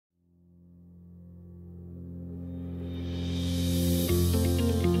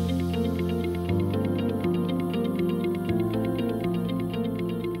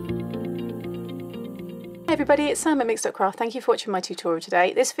everybody, it's Sam at Mixed Up Craft. Thank you for watching my tutorial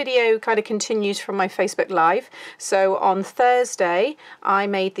today. This video kind of continues from my Facebook Live. So on Thursday I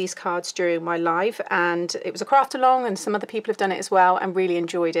made these cards during my live and it was a craft along and some other people have done it as well and really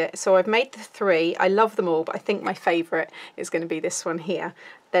enjoyed it. So I've made the three. I love them all, but I think my favourite is going to be this one here,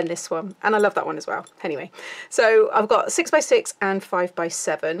 then this one, and I love that one as well. Anyway, so I've got 6x6 and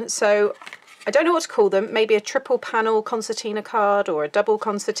 5x7. So I don't know what to call them, maybe a triple panel concertina card or a double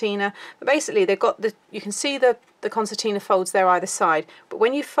concertina, but basically they've got the, you can see the concertina folds there either side, but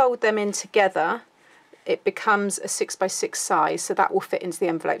when you fold them in together it becomes a 6x6 size, so that will fit into the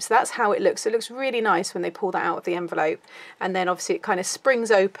envelope. So that's how it looks. It looks really nice when they pull that out of the envelope, and then obviously it kind of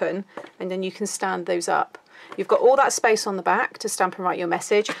springs open and then you can stand those up. You've got all that space on the back to stamp and write your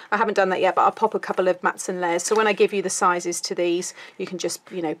message. I haven't done that yet, but I'll pop a couple of mats and layers. So when I give you the sizes to these, you can just,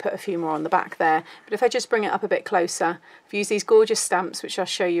 you know, put a few more on the back there. But if I just bring it up a bit closer, I've used these gorgeous stamps, which I'll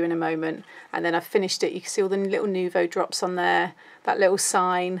show you in a moment. And then I've finished it. You can see all the little Nuvo Drops on there, that little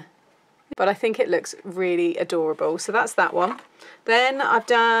sign. But I think it looks really adorable. So that's that one. Then I've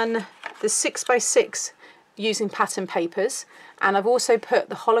done the 6x6 using pattern papers, and I've also put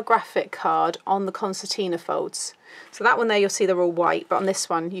the holographic card on the concertina folds. So that one there, you'll see they're all white, but on this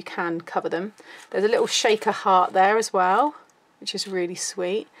one you can cover them. There's a little shaker heart there as well, which is really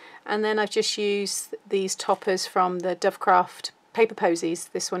sweet. And then I've just used these toppers from the Dovecraft Paper Posies,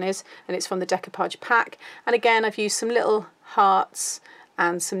 this one is, and it's from the decoupage pack. And again, I've used some little hearts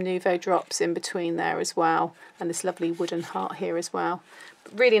and some Nuvo Drops in between there as well, and this lovely wooden heart here as well.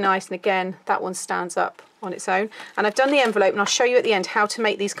 Really nice, and again that one stands up on its own. And I've done the envelope, and I'll show you at the end how to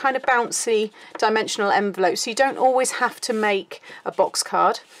make these kind of bouncy dimensional envelopes, so you don't always have to make a box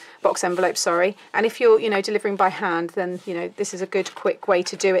envelope, sorry. And if you're, you know, delivering by hand, then, you know, this is a good quick way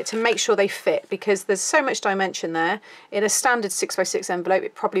to do it, to make sure they fit, because there's so much dimension there. In a standard 6x6 envelope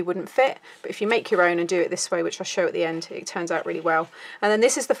it probably wouldn't fit, but if you make your own and do it this way, which I'll show at the end, it turns out really well. And then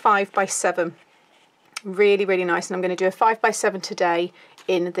this is the 5x7. Really, really nice, and I'm going to do a 5x7 today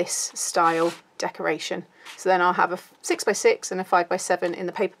in this style decoration. So then I'll have a 6x6 and a 5x7 in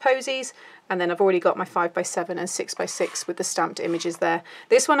the Paper Posies, and then I've already got my 5x7 and 6x6 with the stamped images there.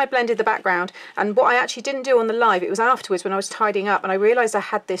 This one I blended the background, and what I actually didn't do on the live, it was afterwards when I was tidying up, and I realised I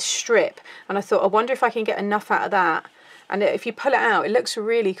had this strip, and I thought, I wonder if I can get enough out of that. And if you pull it out, it looks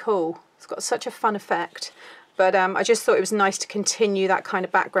really cool. It's got such a fun effect. But I just thought it was nice to continue that kind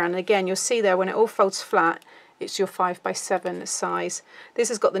of background. And again, you'll see there when it all folds flat, it's your 5x7 size. This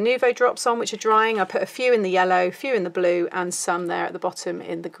has got the Nuvo Drops on, which are drying. I put a few in the yellow, a few in the blue, and some there at the bottom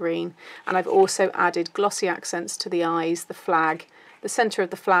in the green. And I've also added glossy accents to the eyes, the flag, the centre of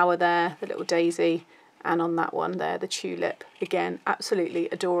the flower there, the little daisy, and on that one there, the tulip. Again, absolutely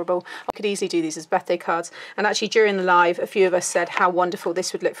adorable. I could easily do these as birthday cards. And actually during the live, a few of us said how wonderful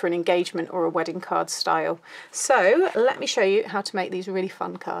this would look for an engagement or a wedding card style. So let me show you how to make these really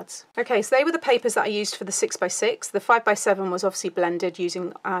fun cards. Okay, so they were the papers that I used for the 6x6. The 5x7 was obviously blended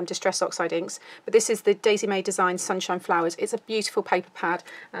using Distress Oxide inks, but this is the Daisy May Design Sunshine Flowers. It's a beautiful paper pad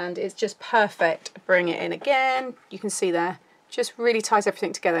and it's just perfect. Bring it in again. You can see there, just really ties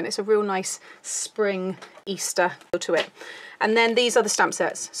everything together, and it's a real nice spring Easter feel to it. And then these are the stamp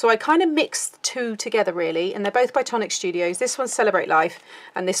sets. So I kind of mixed two together really, and they're both by Tonic Studios. This one's Celebrate Life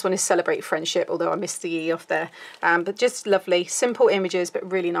and this one is Celebrate Friendship, although I missed the E off there. But just lovely, simple images,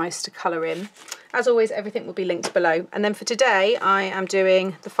 but really nice to colour in. As always, everything will be linked below. And then for today, I am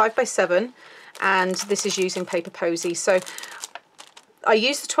doing the 5x7, and this is using Paper Posy. So I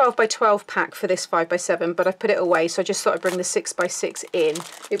used the 12x12 pack for this 5x7, but I've put it away, so I just thought I'd bring the 6x6 in.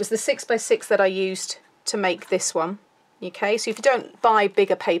 It was the 6x6 that I used to make this one. Okay, so if you don't buy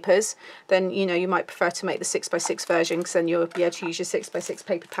bigger papers, then, you know, you might prefer to make the 6x6 version, because then you'll be able to use your 6x6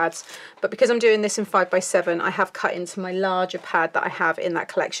 paper pads. But because I'm doing this in 5x7, I have cut into my larger pad that I have in that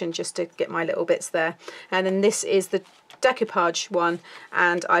collection just to get my little bits there. And then this is the decoupage one,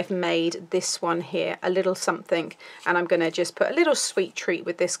 and I've made this one here a little something, and I'm going to just put a little sweet treat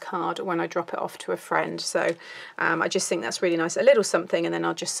with this card when I drop it off to a friend. So I just think that's really nice, a little something, and then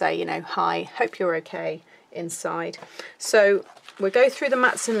I'll just say, you know, hi, hope you're okay inside. So we'll go through the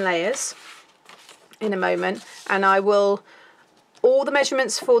mats and layers in a moment, and I will, all the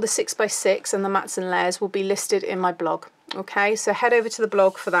measurements for the 6x6 and the mats and layers will be listed in my blog. Okay, so head over to the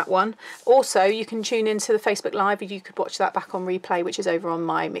blog for that one. Also, you can tune into the Facebook Live, you could watch that back on replay, which is over on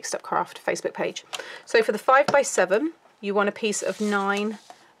my Mixed Up Craft Facebook page. So for the 5x7, you want a piece of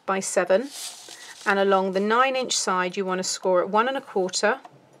 9x7, and along the 9-inch side you want to score at 1 1/4,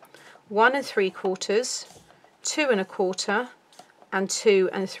 1 3/4, 2 1/4, and 2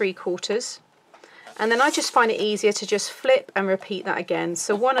 3/4. And then I just find it easier to just flip and repeat that again.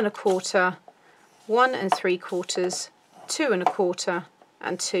 So 1 1/4, 1 3/4, 2 1/4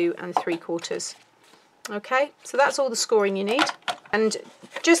 and 2 3/4. Okay, so that's all the scoring you need. And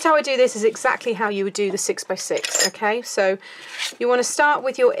just how I do this is exactly how you would do the 6x6. Okay, so you want to start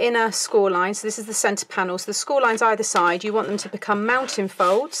with your inner score line. So this is the center panel. So the score lines either side, you want them to become mountain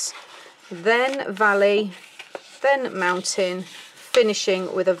folds, then valley, then mountain,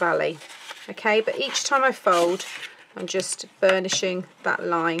 finishing with a valley. Okay, but each time I fold, I'm just burnishing that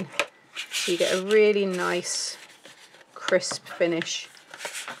line so you get a really nice crisp finish.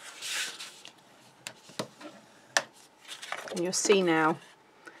 And you'll see now,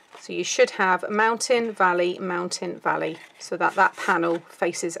 so you should have mountain, valley, so that that panel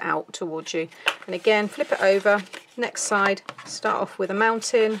faces out towards you. And again, flip it over, next side, start off with a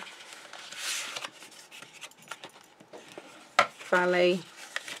mountain, valley,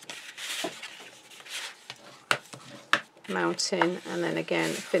 mountain, and then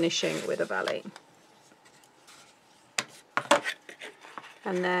again finishing with a valley.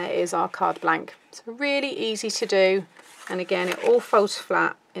 And there is our card blank. It's really easy to do. And again, it all folds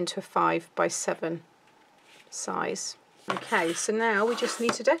flat into a 5x7 size. Okay, so now we just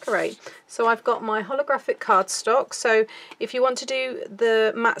need to decorate. So I've got my holographic cardstock. So if you want to do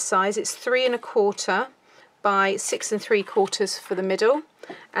the mat size, it's 3 1/4 by 6 3/4 for the middle.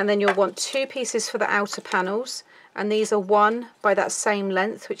 And then you'll want 2 pieces for the outer panels. And these are 1 by that same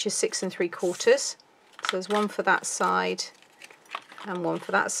length, which is 6 3/4. So there's 1 for that side and 1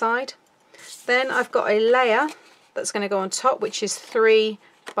 for that side. Then I've got a layer that's going to go on top, which is 3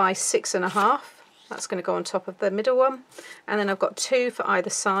 by 6 1/2. That's going to go on top of the middle one. And then I've got 2 for either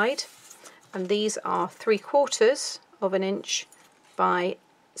side. And these are 3/4 of an inch by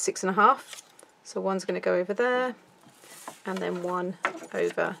 6 1/2. So one's going to go over there and then one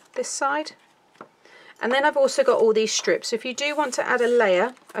over this side. And then I've also got all these strips. So if you do want to add a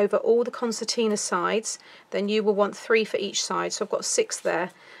layer over all the concertina sides, then you will want 3 for each side. So I've got 6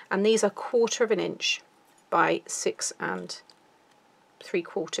 there. And these are 1/4 of an inch by 6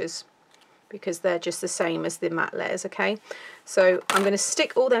 3/4, because they're just the same as the mat layers. Okay, so I'm going to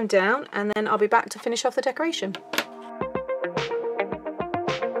stick all them down and then I'll be back to finish off the decoration.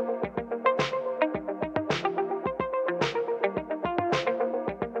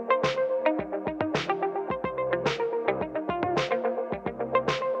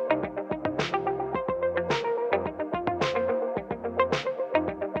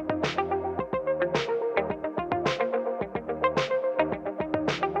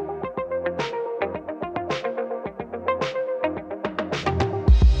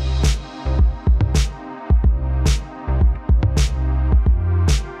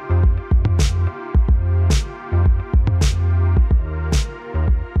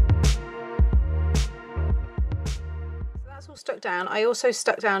 Stuck down. I also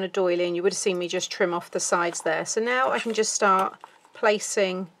stuck down a doily, and you would have seen me just trim off the sides there. So now I can just start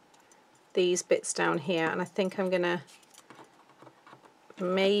placing these bits down here, and I think I'm gonna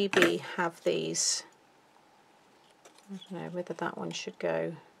maybe have these, I don't know whether that one should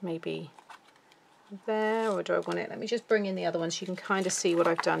go maybe there, or do I want it, let me just bring in the other one so you can kind of see what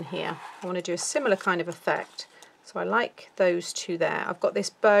I've done here. I want to do a similar kind of effect, so I like those two there. I've got this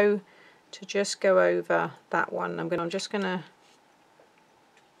bow to just go over that one. I'm just gonna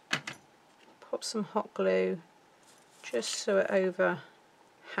pop some hot glue just so it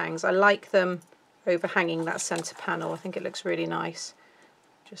overhangs. I like them overhanging that center panel. I think it looks really nice.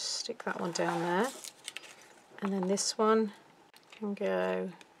 Just stick that one down there, and then this one can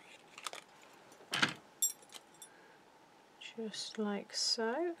go just like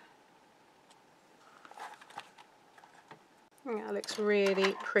so. That looks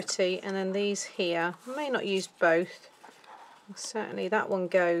really pretty. And then these here, I may not use both. Certainly that one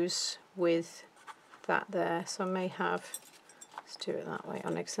goes with that there, so I may have, let's do it that way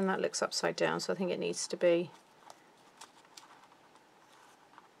on next, and that looks upside down, so I think it needs to be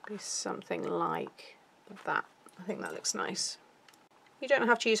something like that. I think that looks nice. You don't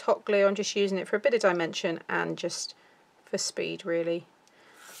have to use hot glue, I'm just using it for a bit of dimension and just for speed really.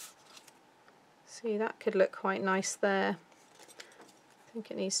 See, that could look quite nice there. I think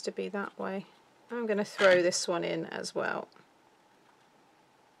it needs to be that way. I'm going to throw this one in as well,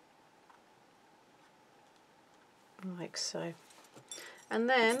 like so. And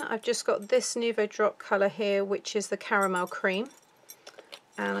then I've just got this Nuvo Drop colour here, which is the caramel cream,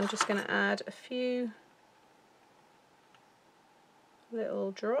 and I'm just going to add a few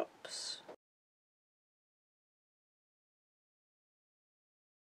little drops.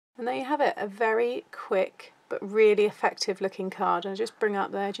 And there you have it, a very quick but really effective looking card. I'll just bring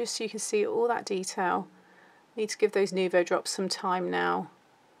up there just so you can see all that detail. Need to give those Nuvo Drops some time now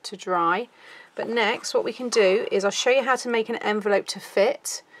to dry. But next what we can do is I'll show you how to make an envelope to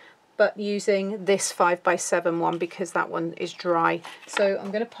fit, but using this 5x7 one because that one is dry. So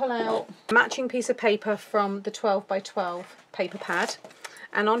I'm going to pull out a matching piece of paper from the 12x12 paper pad,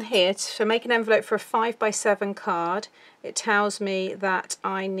 and on here to make an envelope for a 5x7 card it tells me that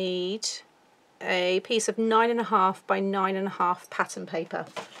I need a piece of 9.5 by 9.5 pattern paper.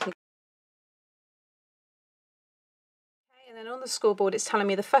 And then on the scoreboard it's telling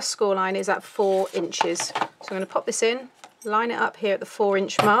me the first score line is at 4 inches. So I'm going to pop this in, line it up here at the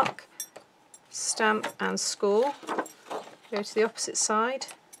 4-inch mark, stamp and score, go to the opposite side,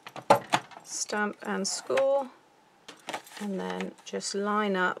 stamp and score, and then just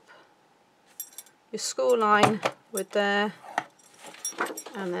line up your score line with there,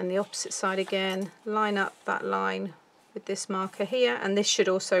 and then the opposite side again, line up that line with this marker here, and this should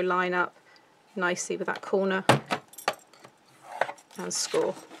also line up nicely with that corner, and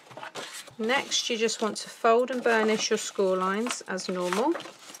score. Next you just want to fold and burnish your score lines as normal. And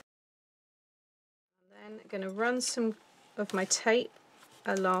then I'm going to run some of my tape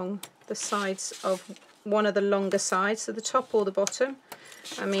along the sides of one of the longer sides, so the top or the bottom.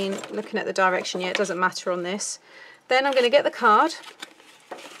 I mean, looking at the direction, yeah, it doesn't matter on this. Then I'm going to get the card,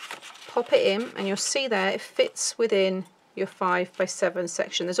 pop it in, and you'll see there it fits within your 5x7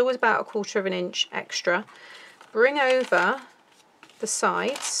 section. There's always about 1/4 of an inch extra. Bring over the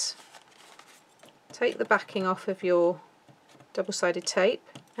sides, take the backing off of your double-sided tape,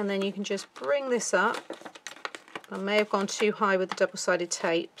 and then you can just bring this up. I may have gone too high with the double-sided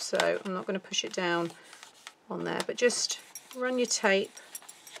tape, so I'm not going to push it down on there, but just run your tape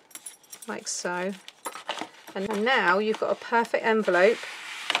like so. And now you've got a perfect envelope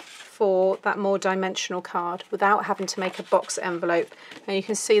for that more dimensional card without having to make a box envelope. And you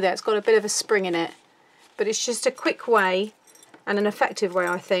can see that it's got a bit of a spring in it, but it's just a quick way and an effective way,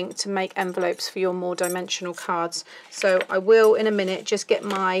 I think, to make envelopes for your more dimensional cards. So I will in a minute just get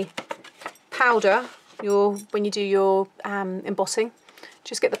my powder, when you do your embossing,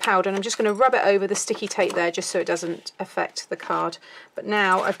 just get the powder, and I'm just going to rub it over the sticky tape there just so it doesn't affect the card. But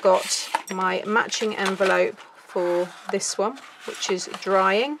now I've got my matching envelope for this one, which is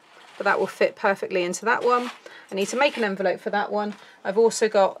drying, but that will fit perfectly into that one. I need to make an envelope for that one. I've also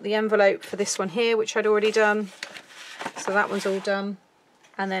got the envelope for this one here, which I'd already done, so that one's all done.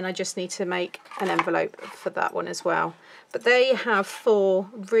 And then I just need to make an envelope for that one as well. But there you have 4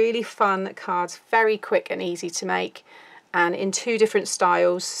 really fun cards, very quick and easy to make, and in 2 different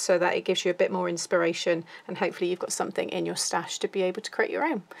styles, so that it gives you a bit more inspiration, and hopefully you've got something in your stash to be able to create your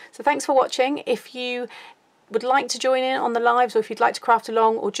own. So thanks for watching. If you would like to join in on the lives, or if you'd like to craft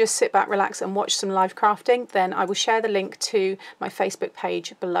along, or just sit back, relax and watch some live crafting, then I will share the link to my Facebook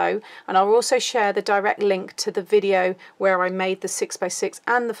page below, and I'll also share the direct link to the video where I made the 6x6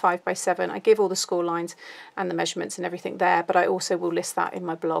 and the 5x7. I give all the score lines and the measurements and everything there, but I also will list that in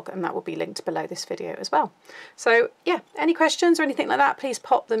my blog, and that will be linked below this video as well. So yeah, any questions or anything like that, please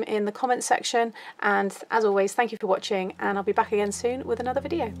pop them in the comment section, and as always, thank you for watching, and I'll be back again soon with another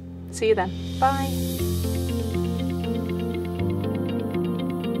video. See you then. Bye.